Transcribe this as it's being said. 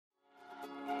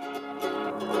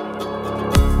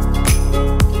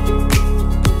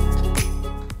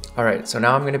All right, so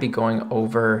now I'm going to be going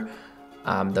over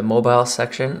the mobile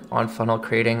section on funnel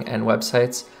creating and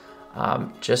websites,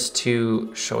 just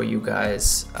to show you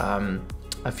guys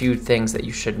a few things that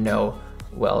you should know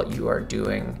while you are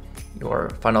doing your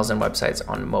funnels and websites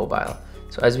on mobile.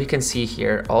 So as we can see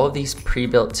here, all of these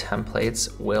pre-built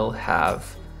templates will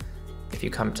have, if you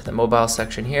come to the mobile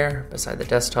section here, beside the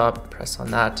desktop, press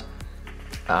on that,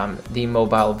 the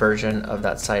mobile version of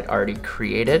that site already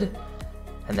created,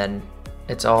 and then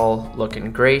it's all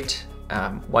looking great.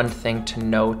 One thing to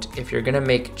note, if you're gonna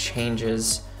make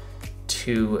changes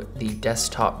to the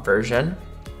desktop version,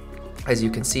 as you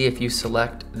can see, if you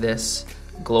select this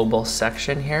global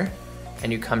section here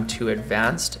and you come to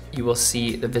advanced, you will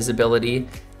see the visibility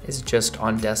is just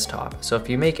on desktop. So if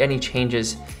you make any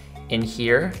changes in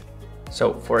here,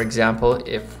 so for example,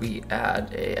 if we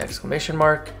add a exclamation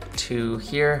mark to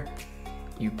here,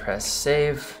 you press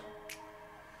save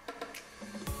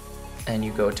and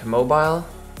you go to mobile,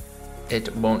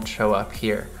 it won't show up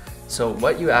here. So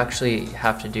what you actually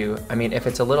have to do, I mean, if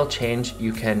it's a little change,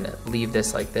 you can leave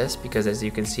this like this, because as you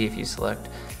can see, if you select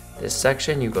this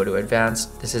section, you go to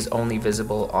advanced, this is only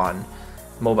visible on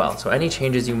mobile. So any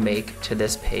changes you make to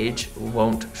this page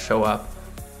won't show up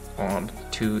on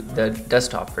to the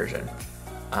desktop version.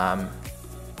 And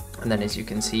then as you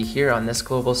can see here on this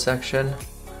global section,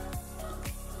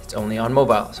 it's only on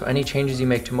mobile. So any changes you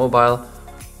make to mobile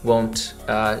won't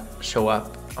show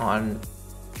up on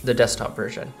the desktop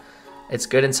version. It's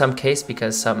good in some case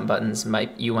because some buttons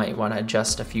you might want to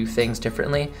adjust a few things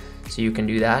differently, so you can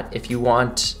do that. If you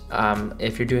want,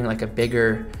 if you're doing like a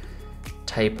bigger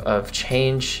type of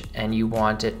change and you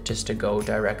want it just to go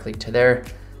directly to there,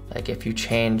 like if you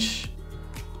change,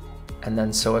 and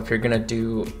then so if you're gonna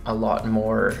do a lot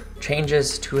more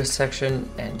changes to a section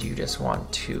and you just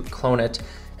want to clone it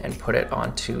and put it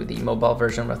onto the mobile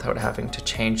version without having to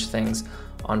change things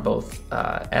on both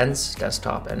ends,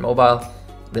 desktop and mobile,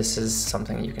 this is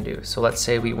something you can do. So let's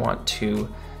say we want to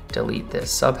delete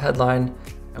this subheadline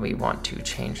and we want to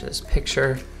change this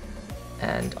picture.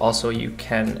 And also you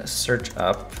can search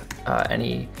up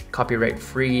any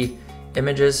copyright-free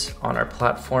images on our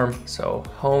platform. So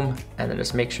home, and then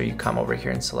just make sure you come over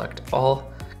here and select all,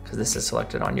 because this is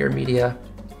selected on your media.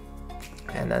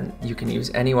 And then you can use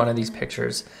any one of these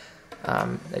pictures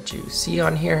that you see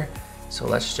on here. So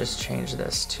let's just change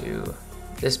this to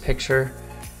this picture.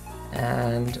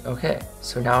 And okay,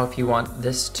 so now if you want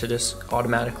this to just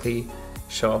automatically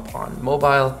show up on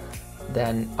mobile,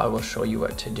 then I will show you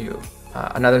what to do.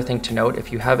 Another thing to note,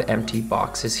 if you have empty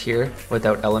boxes here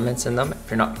without elements in them, if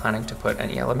you're not planning to put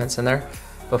any elements in there,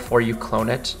 before you clone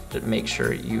it, make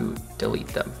sure you delete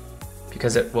them,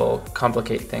 because it will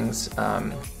complicate things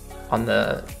on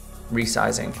the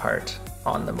resizing part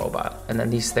on the mobile. And then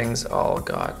these things all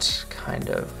got kind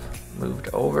of moved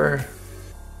over.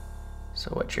 So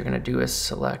what you're gonna do is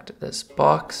select this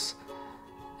box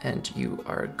and you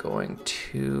are going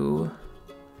to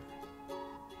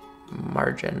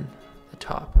margin the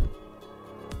top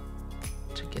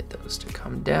to get those to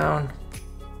come down.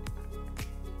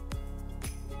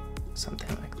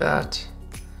 Something like that.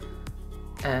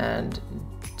 And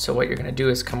so what you're gonna do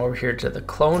is come over here to the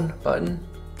clone button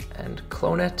and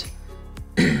clone it.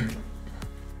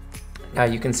 Now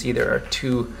you can see there are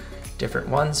two different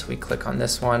ones. We click on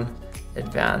this one,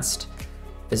 advanced.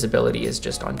 Visibility is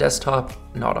just on desktop,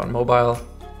 not on mobile.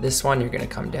 This one, you're gonna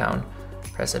come down,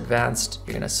 press advanced,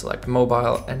 you're gonna select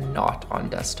mobile and not on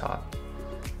desktop.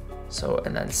 So,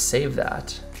 and then save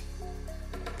that.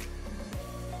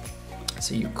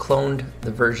 So you cloned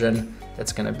the version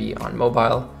that's gonna be on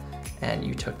mobile, and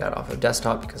you took that off of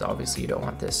desktop because obviously you don't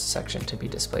want this section to be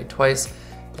displayed twice.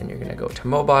 Then you're gonna go to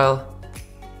mobile,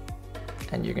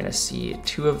 and you're gonna see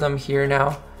two of them here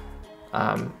now.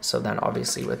 So then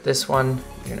obviously with this one,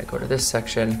 you're gonna go to this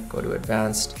section, go to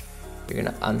advanced, you're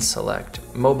gonna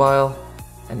unselect mobile,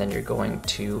 and then you're going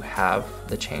to have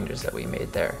the changes that we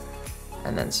made there.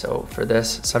 And then so for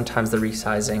this, sometimes the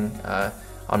resizing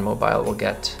on mobile will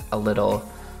get a little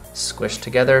squished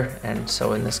together, and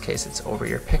so in this case it's over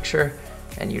your picture,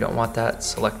 and you don't want that.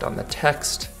 Select on the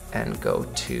text and go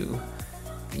to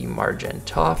the margin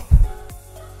top,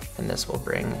 and this will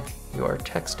bring your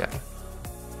text down,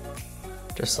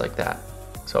 just like that.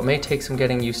 So it may take some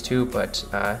getting used to, but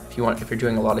if you're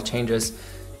doing a lot of changes,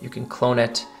 you can clone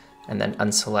it and then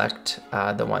unselect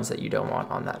the ones that you don't want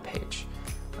on that page,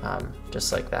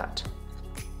 just like that.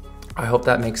 I hope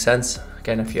that makes sense.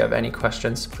 Again, if you have any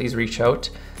questions, please reach out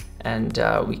and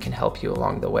we can help you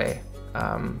along the way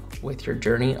with your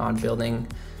journey on building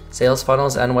sales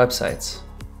funnels and websites.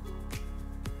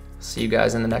 See you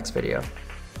guys in the next video.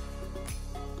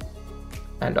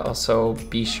 and also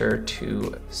be sure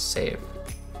to save.